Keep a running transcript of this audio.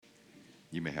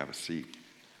You may have a seat.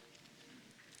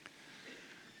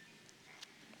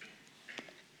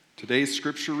 Today's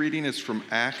scripture reading is from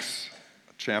Acts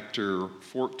chapter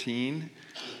 14.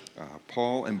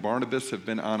 Paul and Barnabas have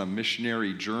been on a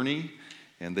missionary journey,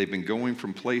 and they've been going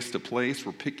from place to place.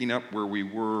 We're picking up where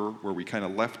we kind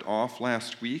of left off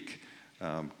last week.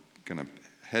 Going to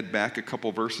head back a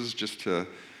couple verses just to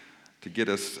get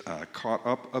us caught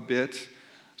up a bit.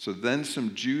 So then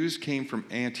some Jews came from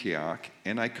Antioch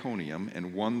and Iconium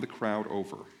and won the crowd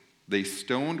over. They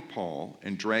stoned Paul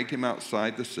and dragged him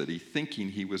outside the city, thinking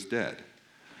he was dead.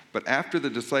 But after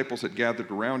the disciples had gathered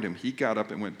around him, he got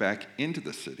up and went back into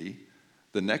the city.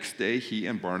 The next day, he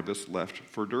and Barnabas left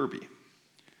for Derbe.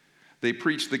 They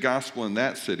preached the gospel in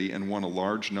that city and won a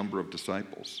large number of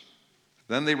disciples.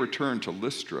 Then they returned to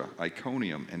Lystra,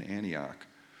 Iconium, and Antioch,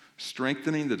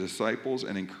 strengthening the disciples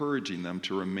and encouraging them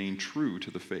to remain true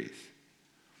to the faith.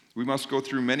 We must go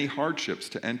through many hardships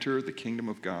to enter the kingdom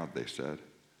of God, they said.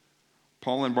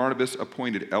 Paul and Barnabas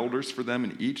appointed elders for them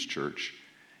in each church,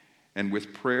 and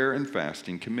with prayer and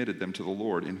fasting committed them to the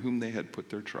Lord, in whom they had put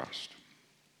their trust.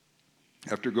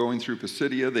 After going through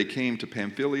Pisidia, they came to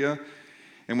Pamphylia,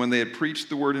 and when they had preached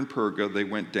the word in Perga, they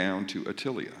went down to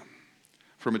Attalia.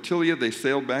 From Attalia, they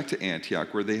sailed back to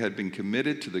Antioch, where they had been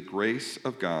committed to the grace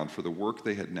of God for the work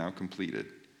they had now completed.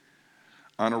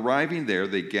 On arriving there,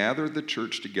 they gathered the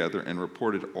church together and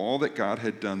reported all that God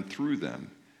had done through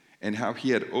them and how he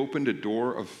had opened a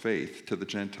door of faith to the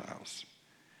Gentiles.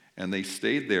 And they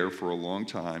stayed there for a long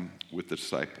time with the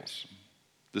disciples.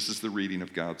 This is the reading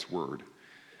of God's word.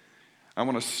 I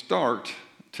want to start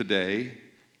today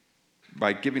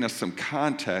by giving us some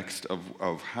context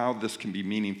of how this can be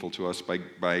meaningful to us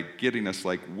by getting us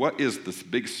like, what is this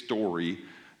big story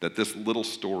that this little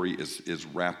story is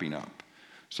wrapping up?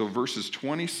 So verses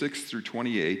 26 through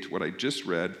 28, what I just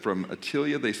read, from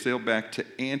Attalia they sailed back to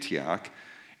Antioch.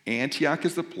 Antioch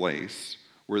is the place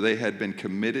where they had been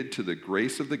committed to the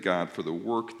grace of the God for the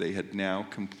work they had now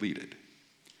completed.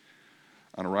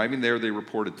 On arriving there, they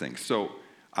reported things. So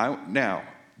now,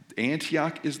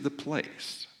 Antioch is the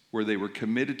place where they were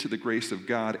committed to the grace of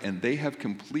God, and they have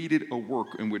completed a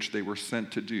work in which they were sent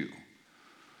to do.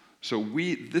 So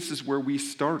this is where we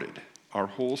started our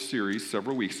whole series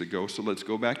several weeks ago, so let's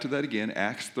go back to that again,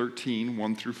 Acts 13,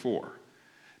 1 through 4.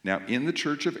 Now, in the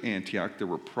church of Antioch, there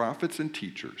were prophets and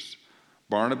teachers: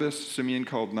 Barnabas, Simeon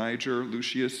called Niger,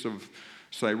 Lucius of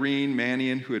Cyrene,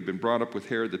 Manaen, who had been brought up with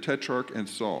Herod the Tetrarch, and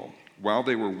Saul. While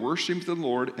they were worshiping the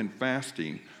Lord and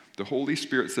fasting, the Holy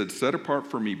Spirit said, "Set apart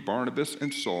for me Barnabas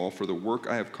and Saul for the work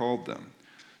I have called them."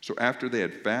 So after they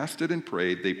had fasted and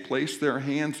prayed, they placed their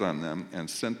hands on them and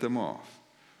sent them off.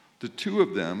 The two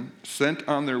of them, sent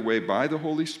on their way by the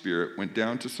Holy Spirit, went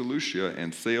down to Seleucia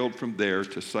and sailed from there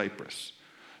to Cyprus.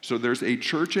 So there's a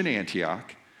church in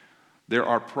Antioch. There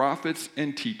are prophets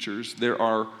and teachers.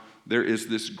 There is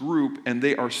this group, and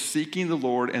they are seeking the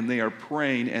Lord, and they are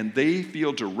praying, and they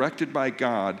feel directed by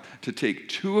God to take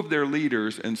two of their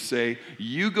leaders and say,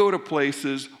 you go to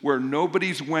places where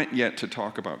nobody's went yet to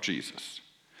talk about Jesus.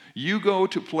 You go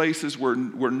to places where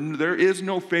there is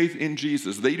no faith in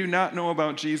Jesus. They do not know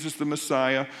about Jesus the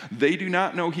Messiah. They do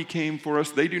not know he came for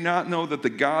us. They do not know that the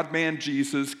God-man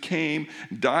Jesus came,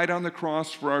 died on the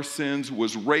cross for our sins,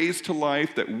 was raised to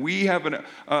life, that we have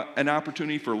an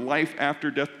opportunity for life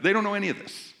after death. They don't know any of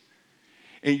this.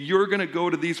 And you're going to go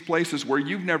to these places where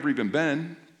you've never even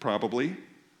been, probably,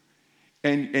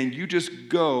 and you just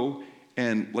go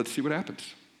and let's see what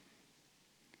happens.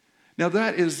 Now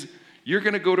you're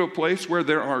going to go to a place where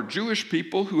there are Jewish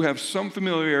people who have some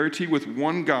familiarity with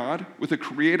one God, with a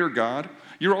creator God.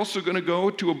 You're also going to go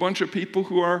to a bunch of people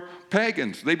who are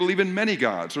pagans. They believe in many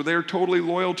gods, or they're totally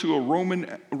loyal to a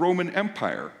Roman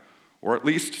Empire, or at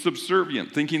least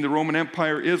subservient, thinking the Roman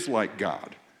Empire is like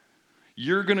God.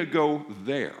 You're going to go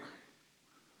there.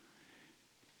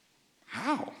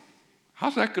 How?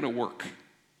 How's that going to work?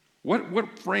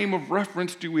 What frame of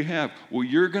reference do we have? Well,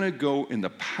 you're going to go in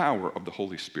the power of the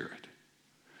Holy Spirit.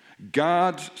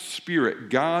 God's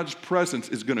Spirit, God's presence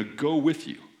is going to go with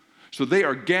you. So they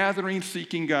are gathering,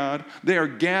 seeking God. They are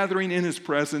gathering in his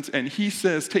presence, and he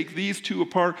says, take these two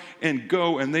apart and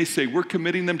go. And they say, we're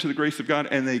committing them to the grace of God,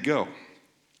 and they go.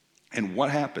 And what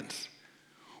happens?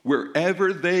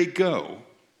 Wherever they go,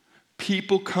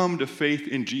 people come to faith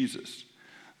in Jesus.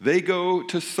 They go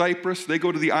to Cyprus, they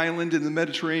go to the island in the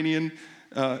Mediterranean,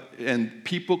 and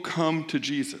people come to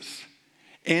Jesus,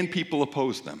 and people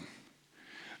oppose them.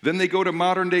 Then they go to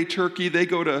modern-day Turkey. They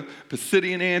go to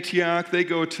Pisidian Antioch. They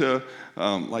go to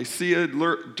Lycia,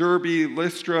 Derbe,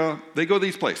 Lystra. They go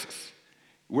these places.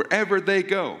 Wherever they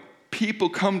go, people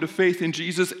come to faith in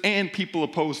Jesus and people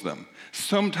oppose them,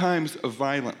 sometimes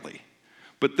violently.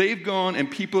 But they've gone and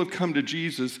people have come to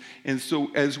Jesus. And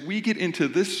so as we get into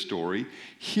this story,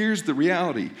 here's the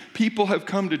reality. People have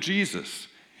come to Jesus.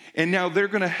 And now they're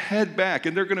going to head back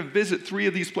and they're going to visit 3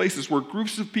 of these places where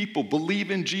groups of people believe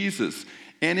in Jesus.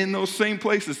 And in those same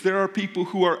places, there are people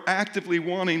who are actively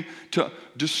wanting to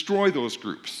destroy those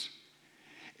groups.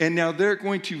 And now they're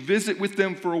going to visit with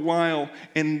them for a while.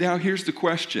 And now here's the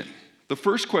question. The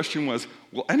first question was,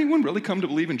 will anyone really come to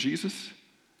believe in Jesus?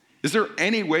 Is there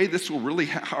any way this will really,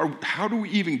 how do we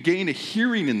even gain a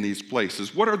hearing in these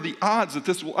places? What are the odds that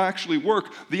this will actually work?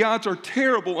 The odds are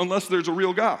terrible unless there's a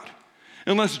real God,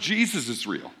 unless Jesus is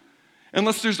real,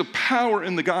 unless there's a power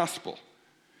in the gospel.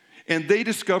 And they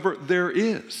discover there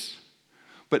is.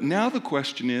 But now the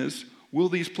question is, will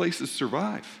these places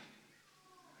survive?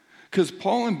 Because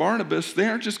Paul and Barnabas, they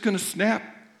aren't just going to snap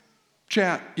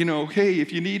chat, hey,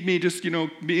 if you need me, just,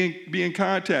 be in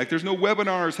contact. There's no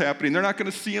webinars happening. They're not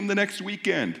going to see him the next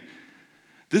weekend.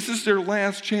 This is their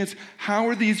last chance. How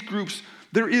are these groups?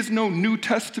 There is no New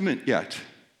Testament yet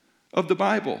of the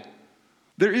Bible.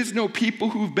 There is no people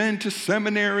who've been to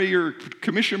seminary or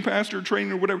commission pastor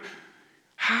training or whatever.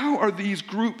 How are these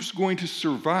groups going to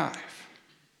survive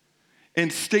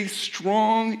and stay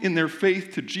strong in their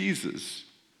faith to Jesus?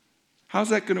 How's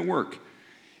that going to work?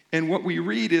 And what we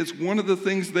read is one of the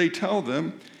things they tell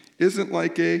them isn't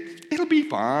like it'll be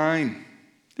fine.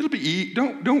 It'll be,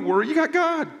 don't worry, you got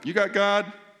God. You got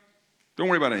God. Don't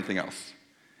worry about anything else.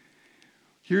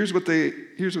 Here's what they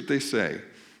say.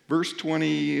 Verse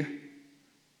 22,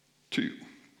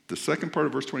 the second part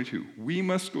of verse 22. We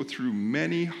must go through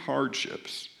many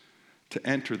hardships to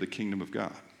enter the kingdom of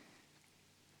God.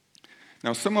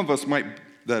 Now, some of us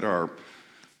that are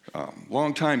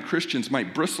longtime Christians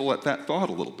might bristle at that thought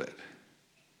a little bit.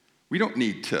 We don't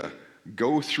need to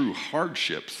go through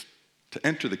hardships to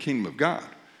enter the kingdom of God.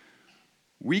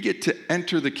 We get to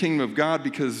enter the kingdom of God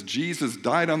because Jesus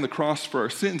died on the cross for our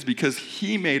sins, because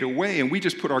he made a way, and we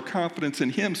just put our confidence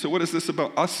in him. So what is this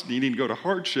about us needing to go to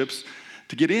hardships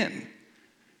to get in?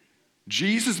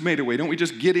 Jesus made a way. Don't we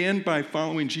just get in by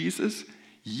following Jesus?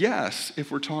 Yes,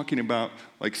 if we're talking about,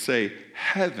 say,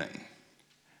 heaven.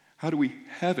 How do we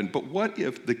heaven? But what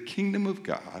if the kingdom of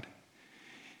God,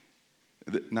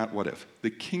 not what if,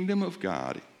 the kingdom of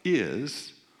God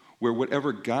is where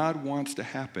whatever God wants to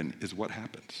happen is what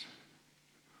happens.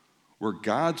 Where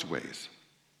God's ways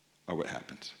are what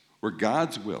happens. Where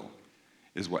God's will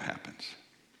is what happens.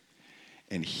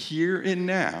 And here and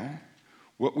now,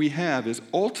 what we have is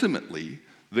ultimately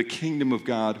the kingdom of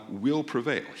God will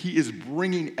prevail. He is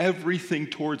bringing everything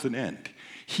towards an end.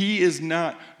 He is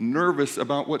not nervous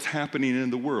about what's happening in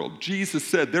the world. Jesus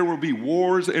said there will be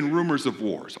wars and rumors of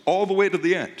wars all the way to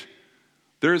the end.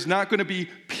 There is not going to be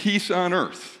peace on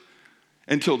earth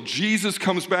until Jesus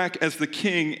comes back as the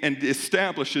king and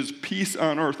establishes peace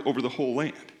on earth over the whole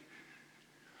land.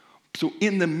 So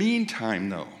in the meantime,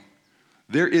 though,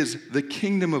 there is the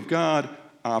kingdom of God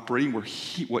operating where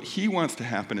what he wants to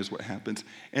happen is what happens.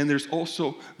 And there's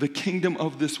also the kingdom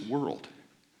of this world.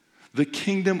 The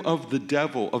kingdom of the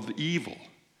devil, of the evil.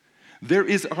 There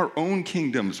is our own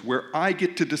kingdoms where I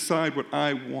get to decide what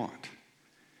I want.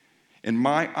 And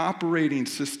my operating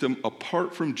system,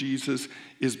 apart from Jesus,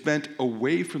 is bent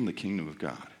away from the kingdom of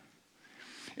God.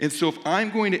 And so if I'm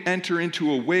going to enter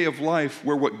into a way of life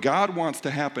where what God wants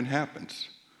to happen happens,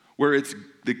 where it's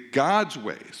God's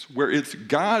ways, where it's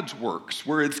God's works,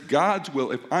 where it's God's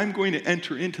will, if I'm going to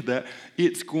enter into that,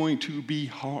 it's going to be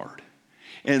hard.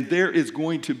 And there is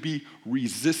going to be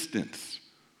resistance.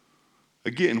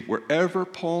 Again, wherever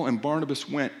Paul and Barnabas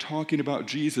went talking about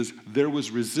Jesus, there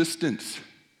was resistance.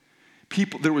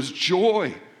 There was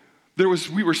joy.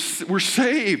 We're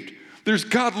saved. There's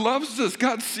God loves us.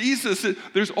 God sees us.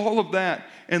 There's all of that.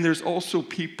 And there's also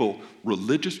people,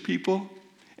 religious people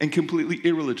and completely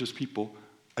irreligious people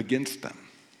against them.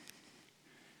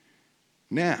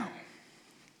 Now,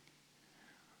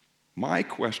 my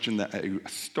question that I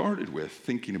started with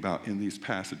thinking about in these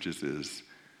passages is,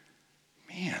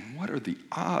 man, what are the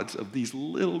odds of these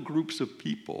little groups of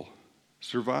people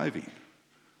surviving?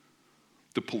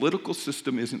 The political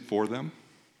system isn't for them.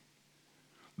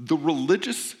 The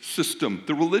religious system,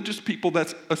 the religious people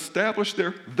that's established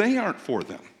there, they aren't for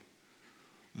them.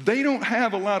 They don't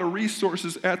have a lot of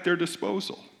resources at their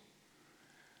disposal.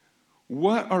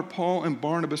 What are Paul and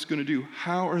Barnabas going to do?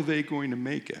 How are they going to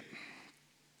make it?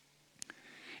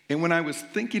 And when I was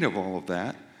thinking of all of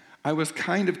that, I was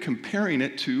kind of comparing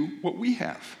it to what we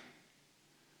have.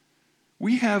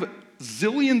 We have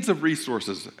zillions of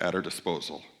resources at our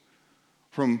disposal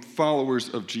from followers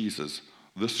of Jesus.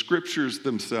 the scriptures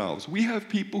themselves. We have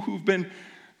people who've been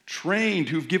trained,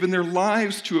 who've given their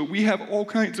lives to it. We have all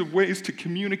kinds of ways to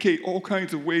communicate, all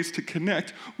kinds of ways to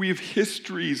connect. We have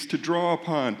histories to draw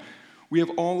upon. We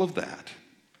have all of that.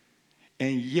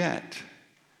 And yet,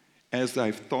 as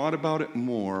I've thought about it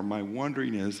more, my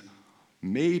wondering is,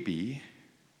 maybe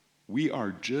we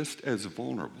are just as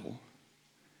vulnerable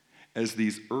as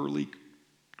these early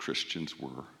Christians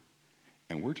were,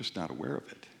 and we're just not aware of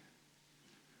it.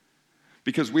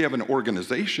 Because we have an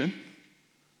organization,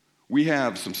 we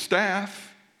have some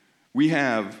staff, we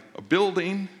have a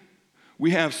building,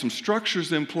 we have some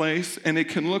structures in place, and it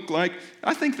can look like,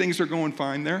 I think things are going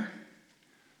fine there.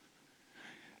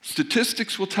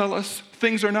 Statistics will tell us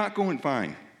things are not going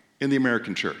fine in the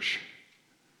American church.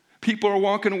 People are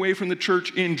walking away from the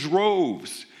church in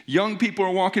droves. Young people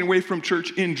are walking away from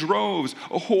church in droves.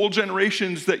 Whole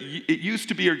generations that it used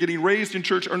to be are getting raised in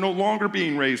church are no longer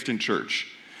being raised in church.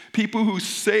 People who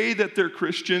say that they're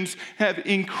Christians have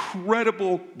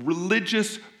incredible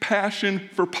religious passion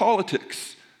for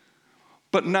politics,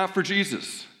 but not for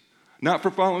Jesus, not for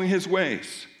following his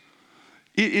ways.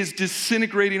 It is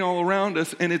disintegrating all around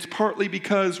us, and it's partly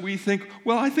because we think,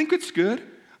 well, I think it's good.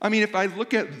 I mean, if I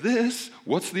look at this,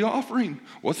 what's the offering?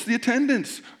 What's the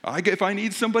attendance? If I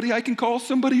need somebody, I can call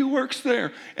somebody who works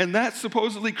there. And that's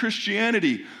supposedly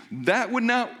Christianity. That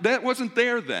wasn't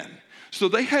there then. So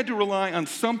they had to rely on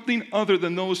something other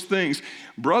than those things.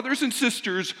 Brothers and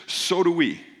sisters, so do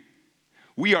we.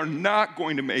 We are not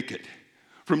going to make it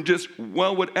from just,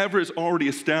 well, whatever is already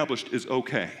established is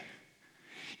okay.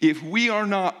 If we are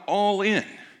not all in,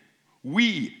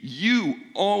 you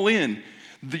all in,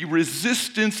 the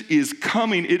resistance is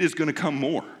coming. It is going to come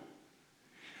more.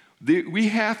 We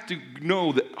have to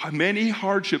know that many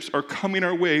hardships are coming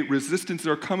our way, resistances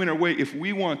are coming our way if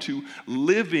we want to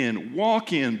live in,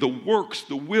 walk in the works,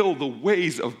 the will, the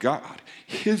ways of God,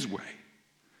 his way.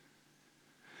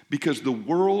 Because the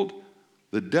world,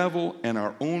 the devil, and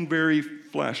our own very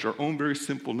flesh, our own very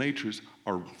sinful natures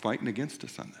are fighting against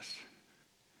us on this.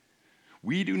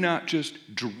 We do not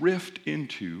just drift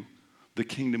into the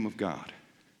kingdom of God.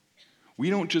 We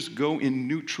don't just go in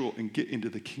neutral and get into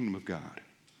the kingdom of God.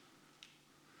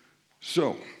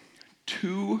 So,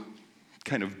 two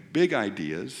kind of big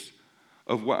ideas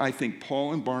of what I think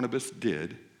Paul and Barnabas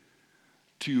did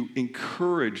to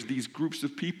encourage these groups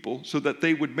of people so that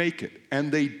they would make it.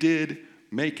 And they did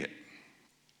make it.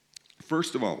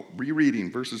 First of all,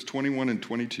 rereading verses 21 and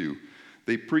 22,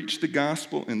 they preached the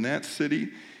gospel in that city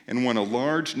and won a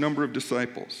large number of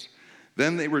disciples.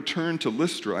 Then they returned to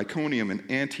Lystra, Iconium, and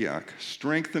Antioch,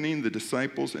 strengthening the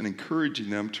disciples and encouraging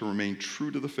them to remain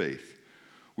true to the faith.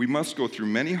 We must go through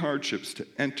many hardships to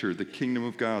enter the kingdom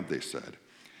of God, they said.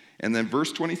 And then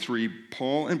verse 23,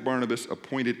 Paul and Barnabas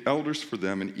appointed elders for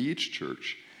them in each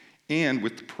church, and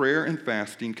with prayer and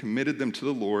fasting committed them to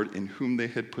the Lord in whom they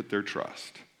had put their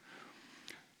trust.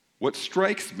 What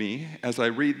strikes me as I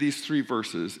read these three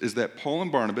verses is that Paul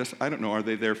and Barnabas, I don't know, are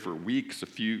they there for weeks,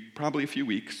 probably a few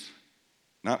weeks,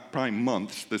 not probably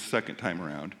months this second time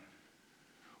around.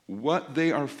 What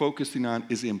they are focusing on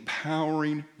is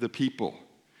empowering the people.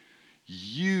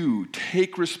 You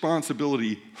take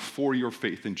responsibility for your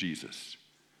faith in Jesus.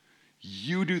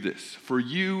 You do this for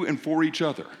you and for each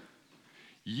other.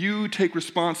 You take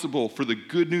responsible for the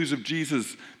good news of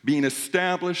Jesus being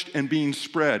established and being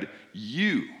spread.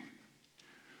 You.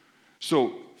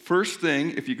 So, first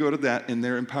thing, if you go to that in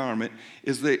their empowerment,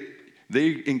 is that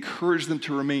they encourage them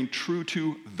to remain true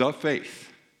to the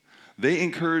faith. They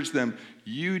encourage them,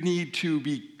 you need to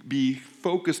be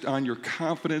focused on your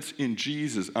confidence in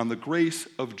Jesus, on the grace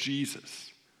of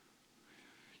Jesus.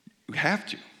 You have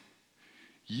to.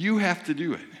 You have to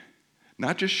do it.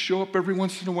 Not just show up every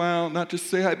once in a while, not just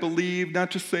say I believe, not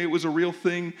just say it was a real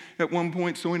thing at one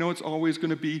point so we know it's always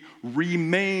going to be.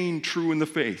 Remain true in the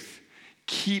faith.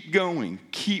 Keep going.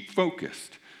 Keep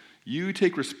focused. You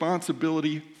take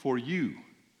responsibility for you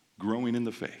growing in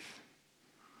the faith.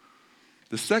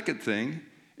 The second thing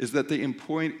is that they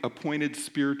appointed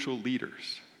spiritual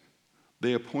leaders.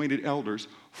 They appointed elders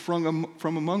from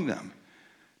among them.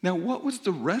 Now, what was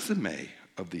the resume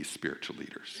of these spiritual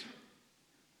leaders?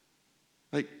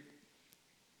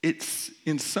 It's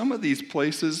in some of these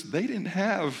places, they didn't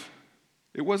have,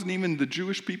 it wasn't even the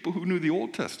Jewish people who knew the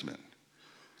Old Testament.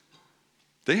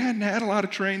 They hadn't had a lot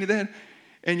of training then,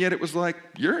 and yet it was like,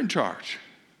 you're in charge.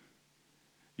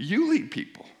 You lead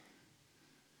people.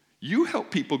 You help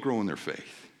people grow in their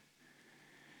faith.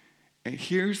 And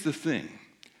here's the thing.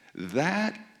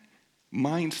 That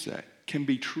mindset can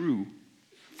be true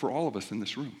for all of us in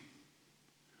this room.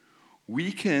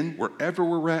 We can, wherever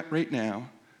we're at right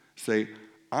now, say,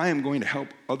 I am going to help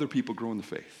other people grow in the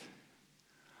faith.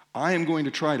 I am going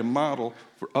to try to model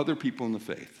for other people in the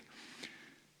faith.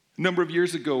 A number of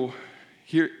years ago,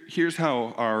 here's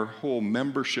how our whole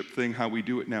membership thing, how we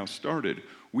do it now, started.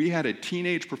 We had a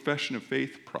teenage profession of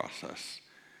faith process.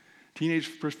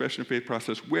 Teenage profession of faith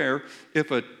process where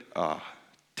if a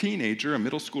teenager, a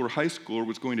middle schooler, high schooler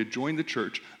was going to join the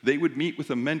church, they would meet with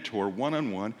a mentor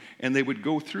one-on-one, and they would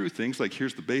go through things like,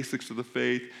 here's the basics of the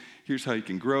faith, here's how you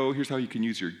can grow, here's how you can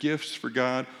use your gifts for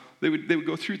God. They would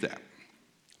go through that.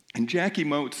 And Jackie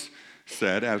Moats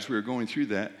said, as we were going through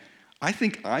that, I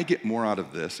think I get more out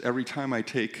of this every time I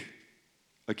take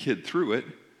a kid through it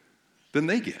than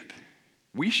they get.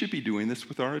 We should be doing this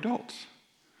with our adults.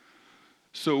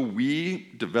 So we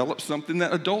developed something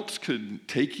that adults could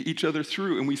take each other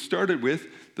through. And we started with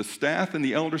the staff and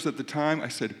the elders at the time. I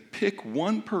said, pick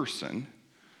one person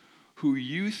who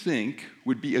you think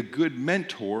would be a good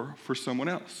mentor for someone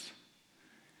else.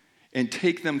 And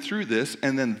take them through this,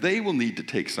 and then they will need to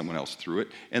take someone else through it.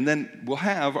 And then we'll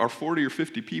have our 40 or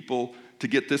 50 people to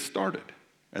get this started.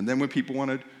 And then when people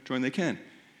want to join, they can.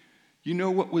 You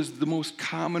know what was the most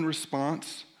common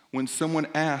response when someone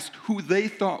asked who they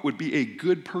thought would be a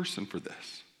good person for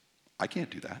this? I can't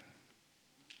do that.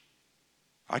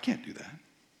 I can't do that.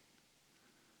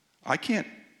 I can't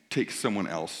take someone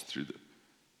else through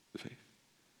the faith.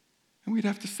 And we'd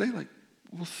have to say, like,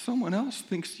 well, someone else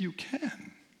thinks you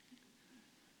can.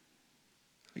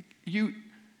 Like,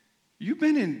 you've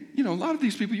been in, a lot of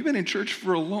these people, you've been in church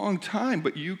for a long time,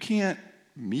 but you can't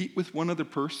meet with one other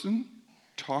person,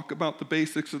 talk about the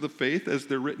basics of the faith as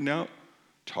they're written out,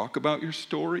 talk about your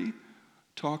story,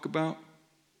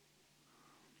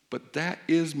 but that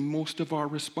is most of our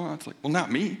response. Like, well, not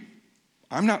me.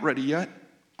 I'm not ready yet.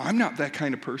 I'm not that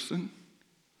kind of person.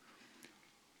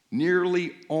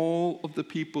 Nearly all of the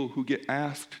people who get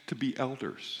asked to be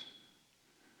elders,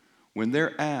 when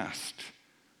they're asked,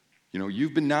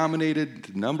 you've been nominated,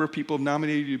 the number of people have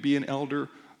nominated you to be an elder,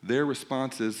 their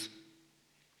response is,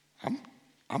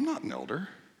 I'm not an elder.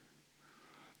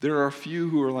 There are a few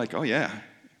who are like, oh yeah,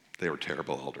 they were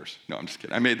terrible elders. No, I'm just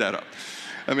kidding. I made that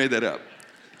up.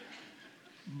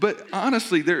 But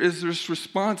honestly, there is this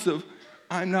response of,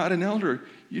 I'm not an elder.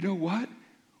 You know what?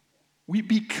 We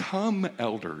become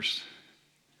elders.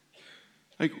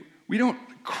 Like, we don't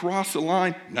cross a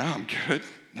line, now I'm good,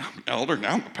 now I'm an elder,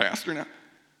 now I'm a pastor, now.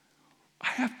 I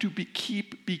have to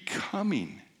keep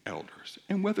becoming elders.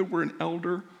 And whether we're an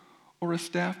elder or a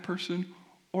staff person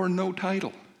or no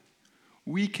title,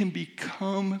 we can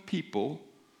become people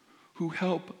who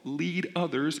help lead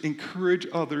others, encourage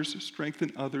others,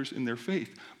 strengthen others in their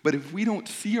faith. But if we don't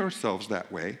see ourselves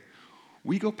that way,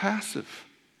 we go passive.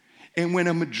 And when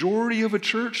a majority of a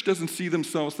church doesn't see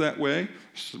themselves that way,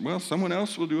 well, someone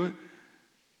else will do it,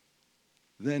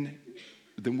 then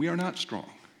we are not strong.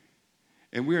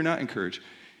 And we are not encouraged.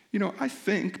 I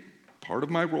think part of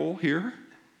my role here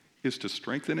is to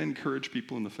strengthen and encourage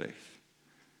people in the faith.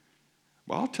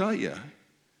 Well, I'll tell you,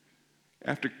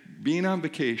 after being on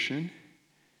vacation,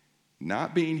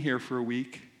 not being here for a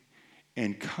week,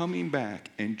 and coming back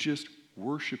and just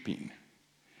worshiping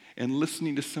and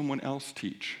listening to someone else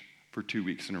teach for 2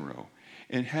 weeks in a row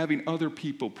and having other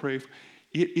people pray,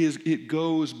 it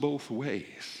goes both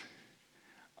ways.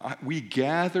 We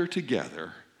gather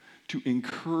together to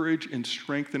encourage and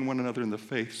strengthen one another in the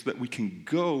faith so that we can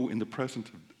go in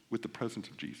with the presence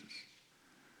of Jesus.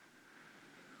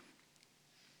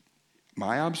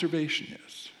 My observation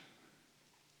is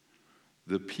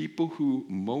the people who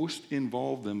most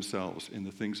involve themselves in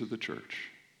the things of the church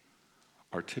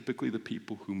are typically the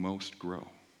people who most grow.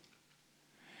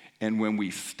 And when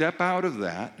we step out of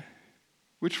that,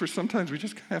 which for sometimes we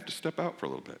just kind of have to step out for a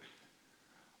little bit,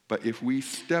 but if we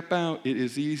step out, it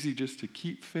is easy just to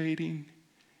keep fading,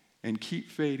 and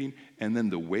then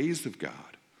the ways of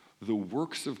God, the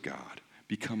works of God,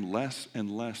 become less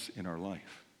and less in our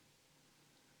life.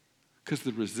 Because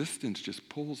the resistance just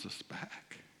pulls us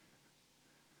back.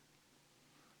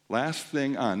 Last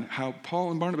thing on how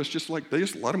Paul and Barnabas they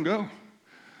just let them go.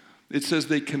 It says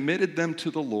they committed them to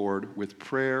the Lord with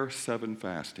prayer, 7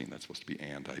 fasting. That's supposed to be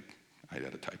and. I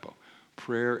had a typo.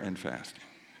 Prayer and fasting.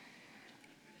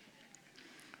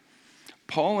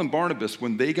 Paul and Barnabas,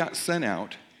 when they got sent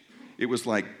out, it was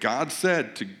like God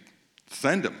said to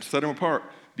send them, set them apart.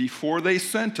 Before they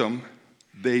sent them,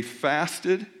 they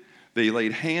fasted, they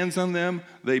laid hands on them,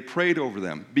 they prayed over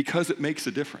them, because it makes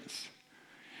a difference.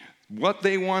 What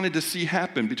they wanted to see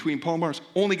happen between Paul and Barnabas,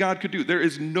 only God could do. There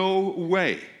is no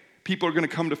way people are going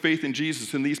to come to faith in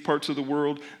Jesus in these parts of the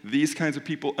world, these kinds of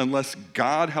people, unless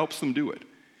God helps them do it.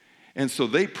 And so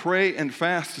they pray and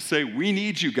fast to say, we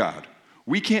need you, God.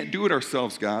 We can't do it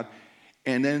ourselves, God.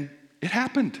 And then it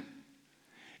happened.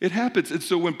 It happens. And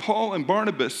so when Paul and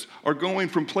Barnabas are going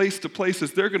from place to place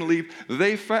as they're going to leave,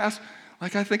 they fast.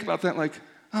 Like I think about that like,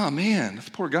 oh man, those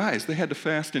poor guys. They had to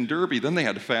fast in Derbe. Then they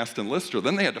had to fast in Lystra.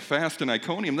 Then they had to fast in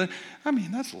Iconium.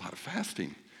 That's a lot of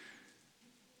fasting.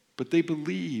 But they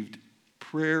believed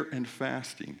prayer and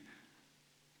fasting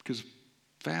because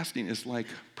fasting is like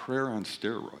prayer on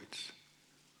steroids.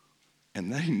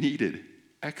 And they needed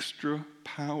extra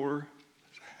power,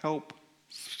 help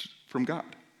from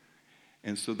God.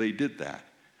 And so they did that.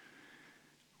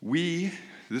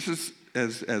 This is,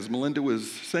 as Melinda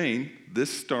was saying, this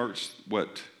starts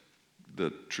what the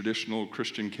traditional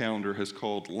Christian calendar has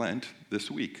called Lent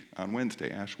this week on Wednesday,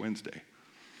 Ash Wednesday.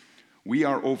 We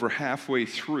are over halfway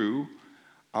through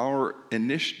our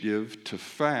initiative to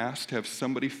fast, have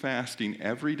somebody fasting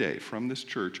every day from this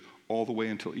church all the way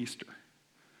until Easter.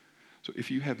 So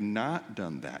if you have not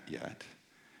done that yet,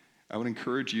 I would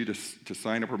encourage you to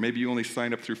sign up, or maybe you only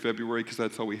signed up through February because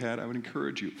that's all we had. I would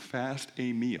encourage you, fast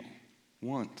a meal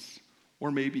once,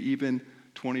 or maybe even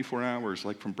 24 hours,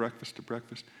 like from breakfast to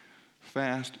breakfast.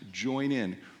 Fast, join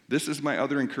in. This is my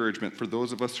other encouragement for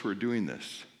those of us who are doing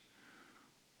this.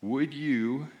 Would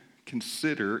you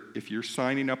consider, if you're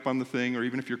signing up on the thing, or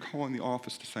even if you're calling the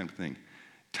office to sign up the thing,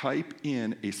 type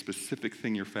in a specific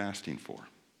thing you're fasting for.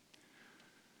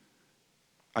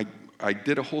 I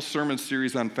did a whole sermon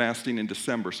series on fasting in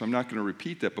December, so I'm not going to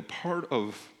repeat that, but part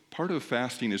of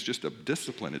fasting is just a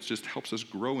discipline. It just helps us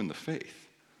grow in the faith.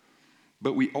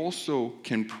 But we also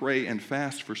can pray and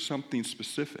fast for something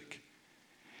specific.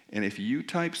 And if you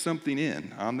type something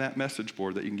in on that message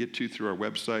board that you can get to through our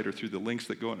website or through the links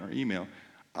that go in our email,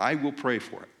 I will pray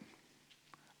for it.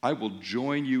 I will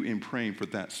join you in praying for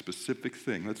that specific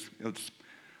thing. Let's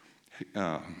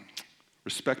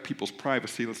respect people's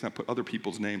privacy. Let's not put other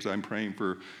people's names. I'm praying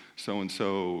for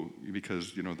so-and-so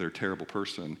because, they're a terrible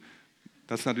person.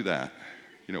 Let's not do that.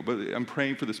 But I'm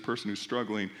praying for this person who's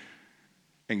struggling,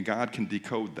 and God can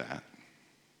decode that.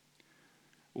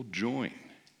 We'll join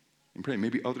in praying.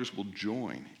 Maybe others will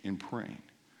join in praying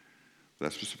for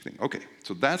that specific thing. Okay,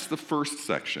 so that's the first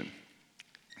section.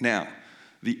 Now,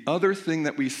 the other thing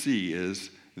that we see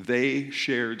is they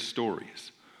shared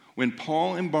stories. When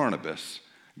Paul and Barnabas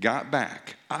got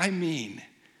back,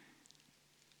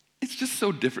 it's just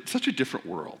so different, such a different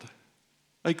world.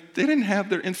 Like, they didn't have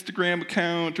their Instagram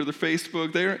account or their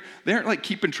Facebook. They aren't like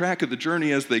keeping track of the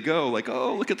journey as they go. Like,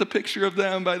 oh, look at the picture of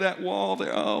them by that wall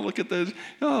there. Oh, look at this.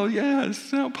 Oh,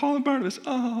 yes, Paul and Barnabas.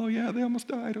 Oh, yeah, they almost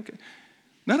died. Okay.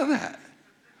 None of that.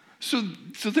 So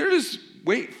they're just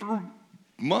wait for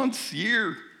months,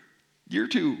 year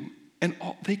two, and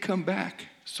they come back.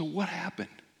 So what happened?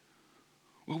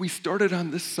 Well, we started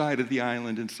on this side of the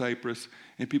island in Cyprus,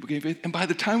 and people gave faith. And by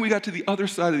the time we got to the other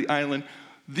side of the island,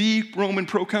 the Roman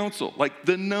proconsul, like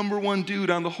the number one dude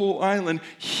on the whole island,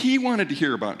 he wanted to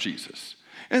hear about Jesus.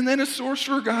 And then a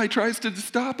sorcerer guy tries to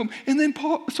stop him. And then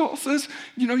Saul says,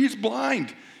 he's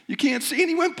blind. You can't see. And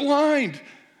he went blind.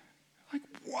 Like,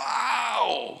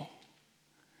 wow.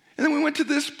 And then we went to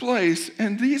this place,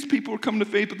 and these people were coming to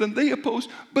faith, but then they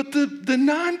opposed. But the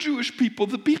non-Jewish people,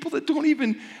 the people that don't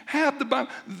even have the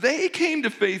Bible, they came to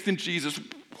faith in Jesus.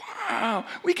 Wow.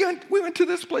 We went to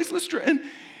this place, Lystra,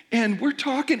 and we're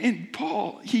talking, and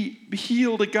Paul, he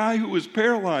healed a guy who was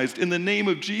paralyzed in the name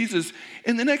of Jesus.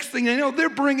 And the next thing they know, they're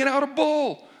bringing out a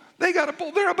bull. They got a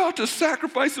bull. They're about to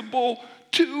sacrifice a bull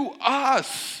to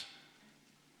us.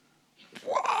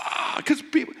 Wow.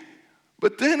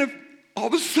 But then all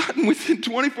of a sudden, within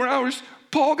 24 hours,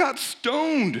 Paul got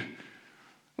stoned.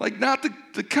 Like, not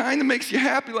the kind that makes you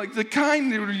happy, like the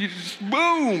kind that you just,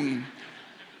 boom.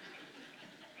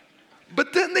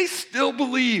 But then they still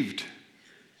believed.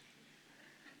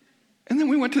 And then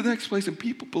we went to the next place, and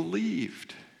people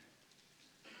believed.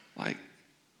 Like,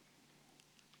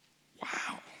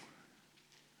 wow.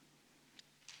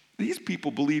 These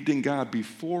people believed in God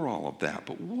before all of that,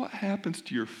 but what happens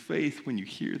to your faith when you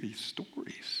hear these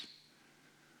stories?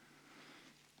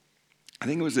 I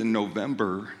think it was in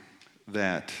November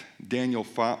that Daniel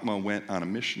Fatma went on a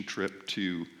mission trip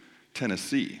to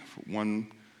Tennessee for one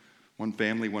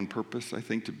family, one purpose, I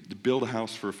think, to build a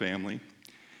house for a family.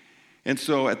 And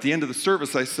so at the end of the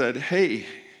service, I said, hey,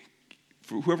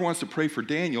 whoever wants to pray for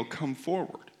Daniel, come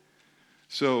forward.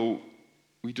 So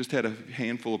we just had a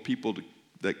handful of people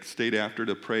that stayed after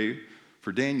to pray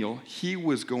for Daniel. He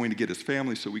was going to get his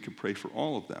family so we could pray for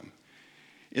all of them.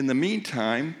 In the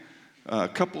meantime, a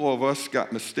couple of us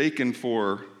got mistaken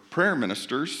for prayer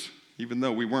ministers, even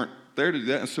though we weren't there to do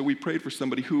that. And so we prayed for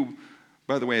somebody who,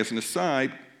 by the way, as an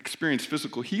aside, experienced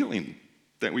physical healing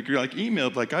that we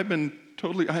emailed, I've been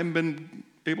I haven't been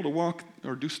able to walk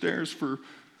or do stairs for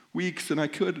weeks, and I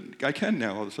can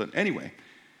now all of a sudden. Anyway,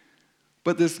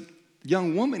 but this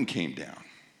young woman came down.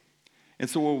 And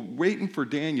so while waiting for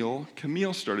Daniel,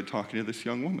 Camille started talking to this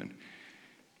young woman.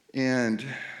 And,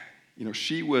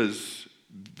 she was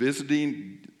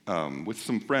visiting with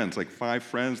some friends, like 5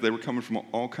 friends. They were coming from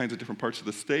all kinds of different parts of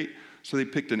the state. So they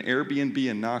picked an Airbnb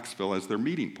in Knoxville as their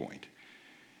meeting point.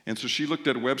 And so she looked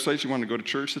at a website. She wanted to go to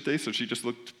church that day, so she just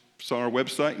saw our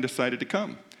website and decided to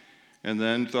come. And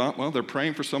then thought, well, they're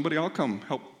praying for somebody. I'll come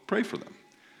help pray for them.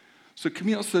 So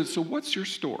Camille said, so what's your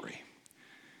story?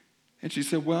 And she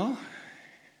said, well,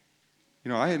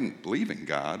 I didn't believe in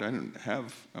God.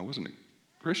 I wasn't a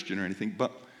Christian or anything,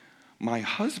 but my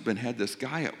husband had this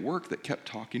guy at work that kept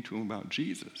talking to him about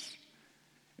Jesus.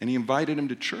 And he invited him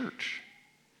to church.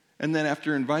 And then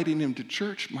after inviting him to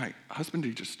church, my husband,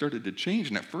 he just started to change.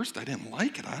 And at first I didn't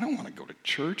like it. I don't want to go to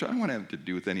church. I don't want to have to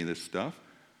do with any of this stuff.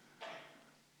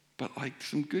 But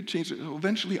some good change.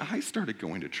 Eventually I started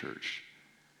going to church.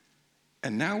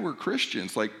 And now we're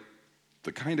Christians,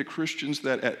 the kind of Christians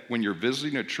that when you're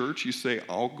visiting a church, you say,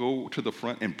 I'll go to the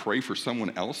front and pray for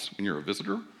someone else when you're a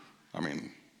visitor.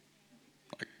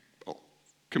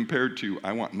 Compared to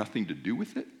I want nothing to do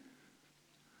with it.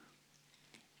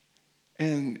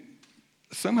 And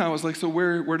somehow I was like, so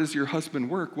where does your husband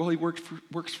work? Well, he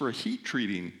works for a heat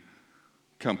treating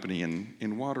company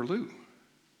in Waterloo.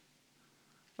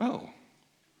 Oh,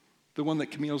 the one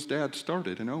that Camille's dad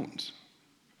started and owns.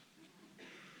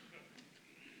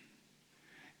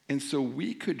 And so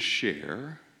we could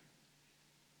share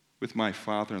with my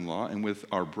father-in-law and with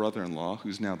our brother-in-law,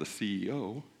 who's now the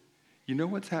CEO, you know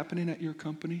what's happening at your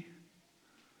company?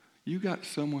 You got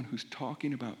someone who's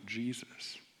talking about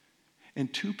Jesus.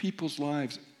 And 2 people's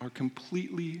lives are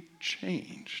completely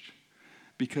changed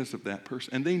because of that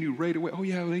person. And they knew right away, oh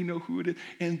yeah, they know who it is.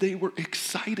 And they were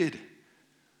excited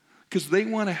because they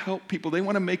want to help people. They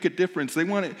want to make a difference. They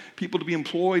want people to be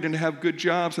employed and to have good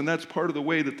jobs, and that's part of the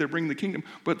way that they're bringing the kingdom.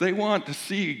 But they want to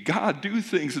see God do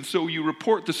things. And so you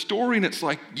report the story, and it's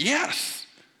like, yes.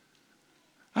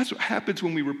 That's what happens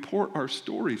when we report our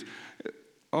stories.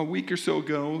 A week or so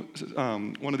ago,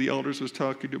 one of the elders was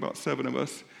talking to about 7 of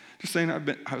us, just saying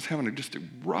I was having just a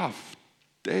rough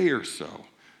day or so. It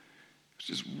was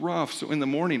just rough. So in the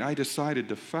morning, I decided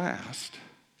to fast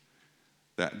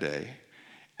that day.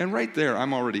 And right there,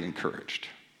 I'm already encouraged.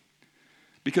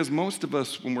 Because most of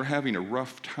us, when we're having a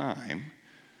rough time,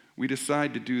 we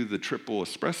decide to do the triple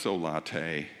espresso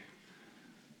latte,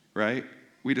 right?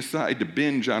 We decide to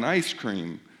binge on ice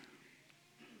cream.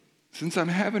 Since I'm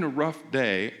having a rough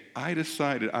day, I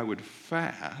decided I would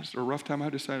fast, or rough time,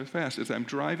 I decided to fast. As I'm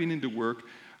driving into work,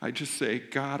 I just say,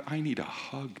 God, I need a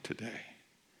hug today.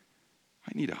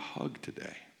 I need a hug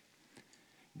today.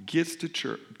 Gets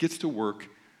to work,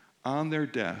 on their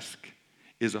desk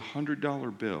is a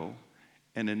 $100 bill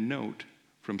and a note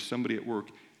from somebody at work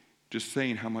just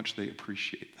saying how much they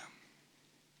appreciate them.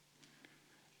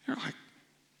 They're like,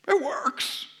 it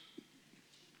works.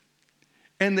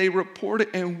 And they report it,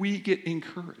 and we get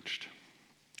encouraged.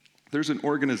 There's an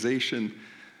organization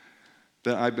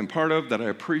that I've been part of that I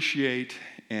appreciate,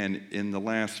 and in the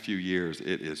last few years,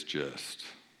 it is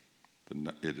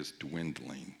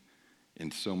dwindling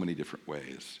in so many different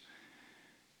ways.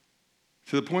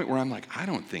 To the point where I'm like, I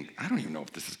don't even know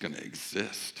if this is going to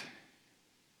exist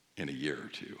in a year or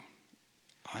two.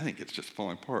 I think it's just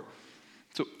falling apart.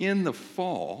 So in the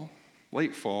fall,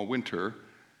 late fall, winter,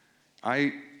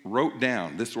 I wrote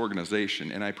down this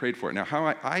organization and I prayed for it. Now, how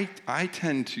I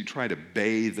tend to try to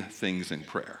bathe things in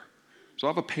prayer. So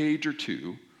I have a page or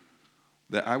 2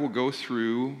 that I will go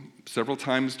through several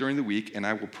times during the week, and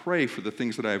I will pray for the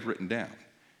things that I have written down.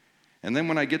 And then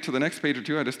when I get to the next page or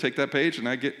 2, I just take that page and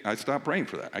I stop praying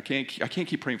for that. I can't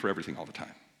keep praying for everything all the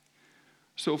time.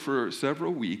 So for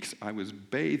several weeks, I was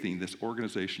bathing this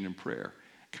organization in prayer.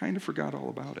 Kind of forgot all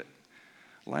about it.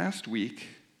 Last week,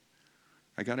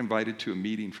 I got invited to a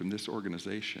meeting from this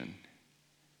organization,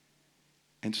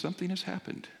 and something has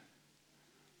happened.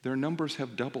 Their numbers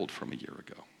have doubled from a year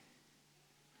ago.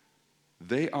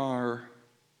 They are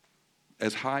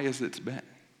as high as it's been.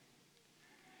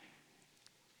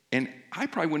 And I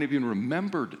probably wouldn't have even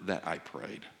remembered that I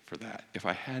prayed for that if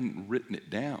I hadn't written it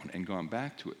down and gone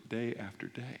back to it day after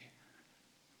day.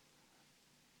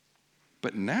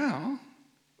 But now,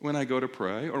 when I go to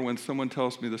pray, or when someone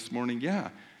tells me this morning, yeah,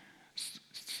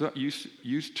 so you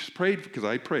prayed, because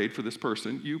I prayed for this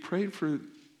person, you prayed for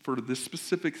this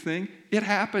specific thing, it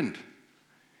happened.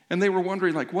 And they were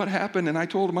wondering, what happened? And I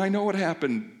told them, I know what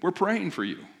happened. We're praying for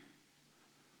you.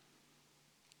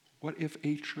 What if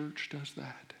a church does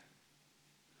that?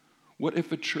 What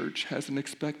if a church has an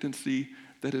expectancy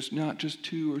that is not just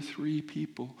 2 or 3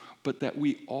 people, but that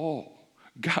we all,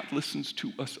 God listens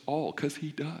to us all, because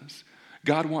he does.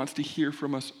 God wants to hear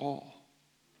from us all.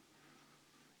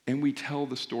 And we tell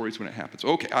the stories when it happens.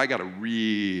 Okay, I got to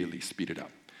really speed it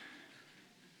up.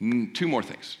 2 more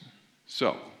things.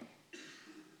 So,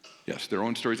 yes, their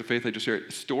own stories of faith, I just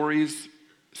shared. Stories,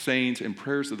 sayings, and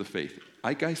prayers of the faith.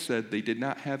 Like I said, they did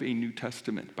not have a New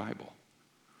Testament Bible.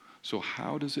 So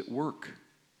how does it work?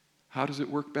 How does it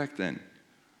work back then?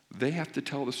 They have to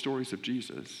tell the stories of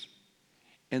Jesus,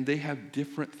 and they have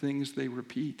different things they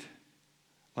repeat.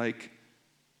 Like,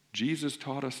 Jesus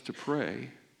taught us to pray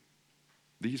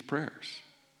these prayers.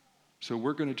 So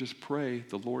we're going to just pray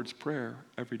the Lord's Prayer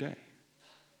every day,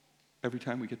 every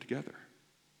time we get together.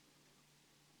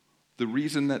 The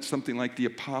reason that something like the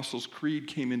Apostles' Creed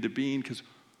came into being, because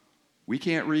we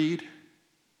can't read,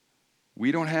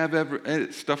 we don't have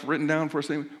stuff written down for us.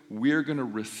 We're going to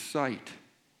recite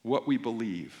what we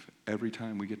believe every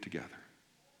time we get together.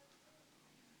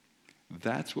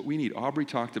 That's what we need. Aubrey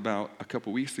talked about a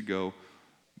couple weeks ago,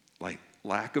 like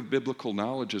lack of biblical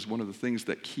knowledge is one of the things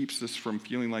that keeps us from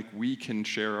feeling like we can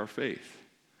share our faith.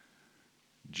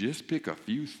 Just pick a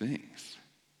few things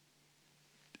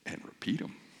and repeat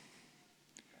them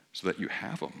so that you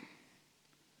have them.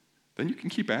 Then you can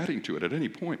keep adding to it at any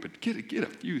point, but get a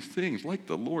few things like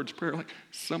the Lord's Prayer, like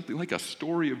something like a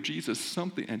story of Jesus,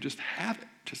 something, and just have it,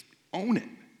 just own it.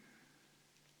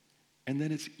 And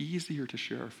then it's easier to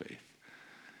share our faith.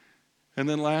 And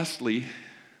then lastly,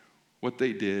 what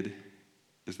they did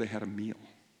is they had a meal.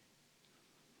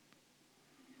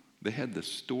 They had the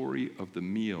story of the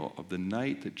meal, of the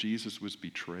night that Jesus was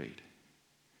betrayed.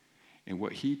 And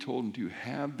what he told them to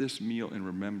have this meal in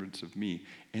remembrance of me.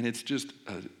 And it's just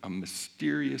a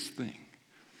mysterious thing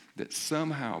that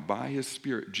somehow by his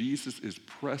Spirit, Jesus is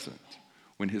present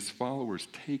when his followers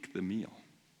take the meal.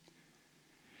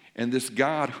 And this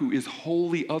God who is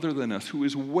wholly other than us, who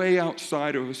is way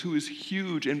outside of us, who is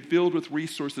huge and filled with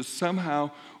resources,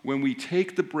 somehow when we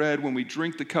take the bread, when we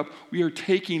drink the cup, we are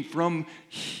taking from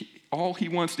all he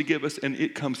wants to give us, and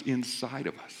it comes inside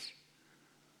of us.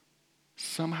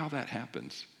 Somehow that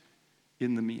happens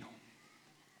in the meal.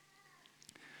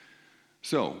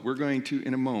 So we're going to,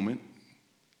 in a moment,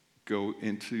 go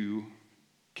into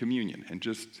communion. And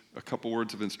just a couple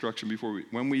words of instruction before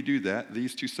when we do that,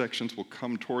 these 2 sections will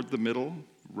come toward the middle,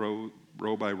 row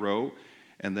by row.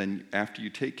 And then after you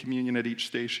take communion at each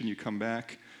station, you come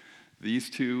back.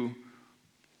 These 2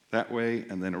 that way,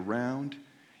 and then around.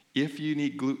 If you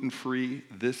need gluten-free,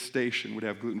 this station would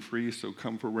have gluten-free, so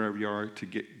come from wherever you are to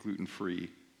get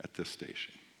gluten-free at this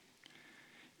station.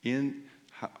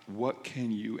 What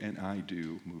can you and I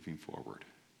do moving forward?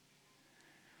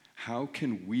 How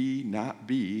can we not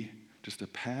be just a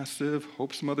passive,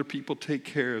 hope some other people take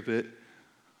care of it,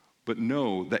 but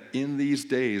know that in these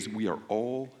days we are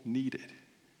all needed?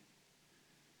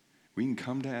 We can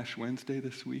come to Ash Wednesday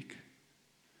this week.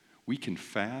 We can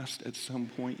fast at some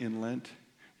point in Lent.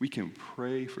 We can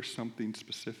pray for something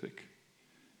specific.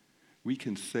 We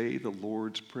can say the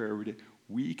Lord's Prayer every day.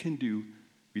 We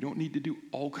don't need to do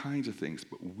all kinds of things,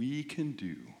 but we can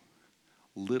do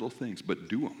little things, but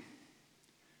do them.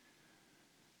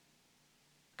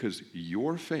 Because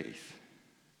your faith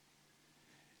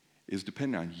is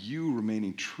dependent on you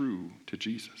remaining true to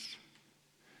Jesus.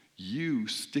 You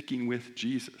sticking with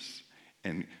Jesus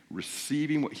and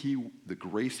receiving the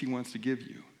grace he wants to give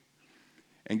you.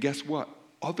 And guess what?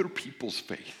 Other people's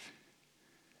faith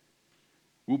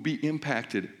will be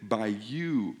impacted by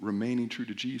you remaining true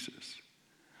to Jesus,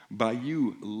 by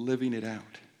you living it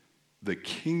out. The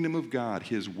kingdom of God,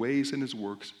 his ways and his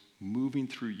works moving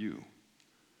through you.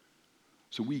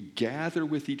 So we gather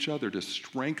with each other to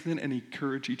strengthen and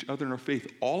encourage each other in our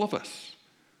faith. All of us,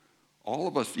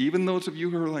 even those of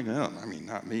you who are like, oh,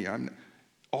 not me.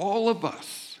 All of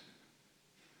us.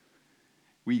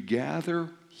 We gather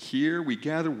here, we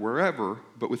gather wherever,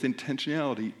 but with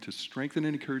intentionality to strengthen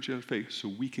and encourage our faith so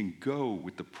we can go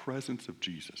with the presence of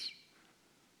Jesus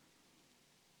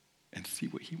and see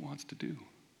what he wants to do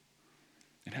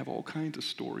and have all kinds of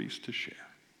stories to share.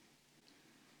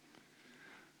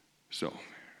 So,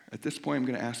 at this point, I'm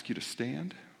going to ask you to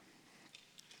stand.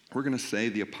 We're going to say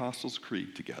the Apostles'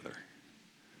 Creed together.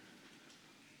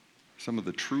 Some of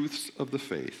the truths of the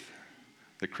faith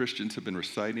that Christians have been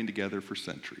reciting together for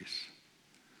centuries.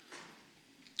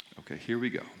 Okay, here we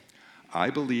go.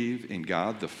 I believe in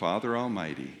God the Father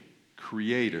Almighty,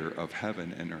 creator of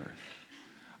heaven and earth.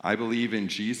 I believe in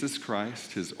Jesus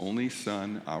Christ, his only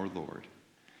Son, our Lord.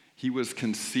 He was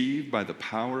conceived by the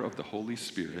power of the Holy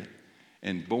Spirit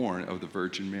and born of the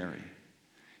Virgin Mary.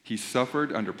 He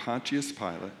suffered under Pontius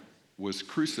Pilate, was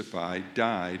crucified,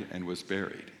 died, and was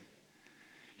buried.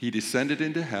 He descended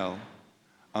into hell.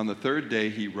 On the third day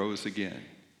he rose again.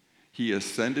 He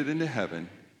ascended into heaven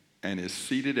and is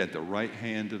seated at the right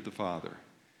hand of the Father.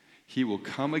 He will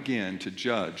come again to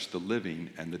judge the living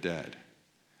and the dead.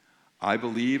 I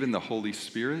believe in the Holy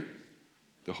Spirit,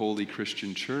 the holy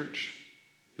Christian church,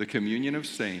 the communion of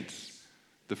saints,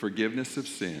 the forgiveness of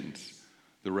sins,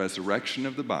 the resurrection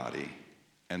of the body,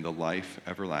 and the life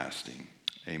everlasting.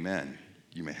 Amen.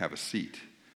 You may have a seat.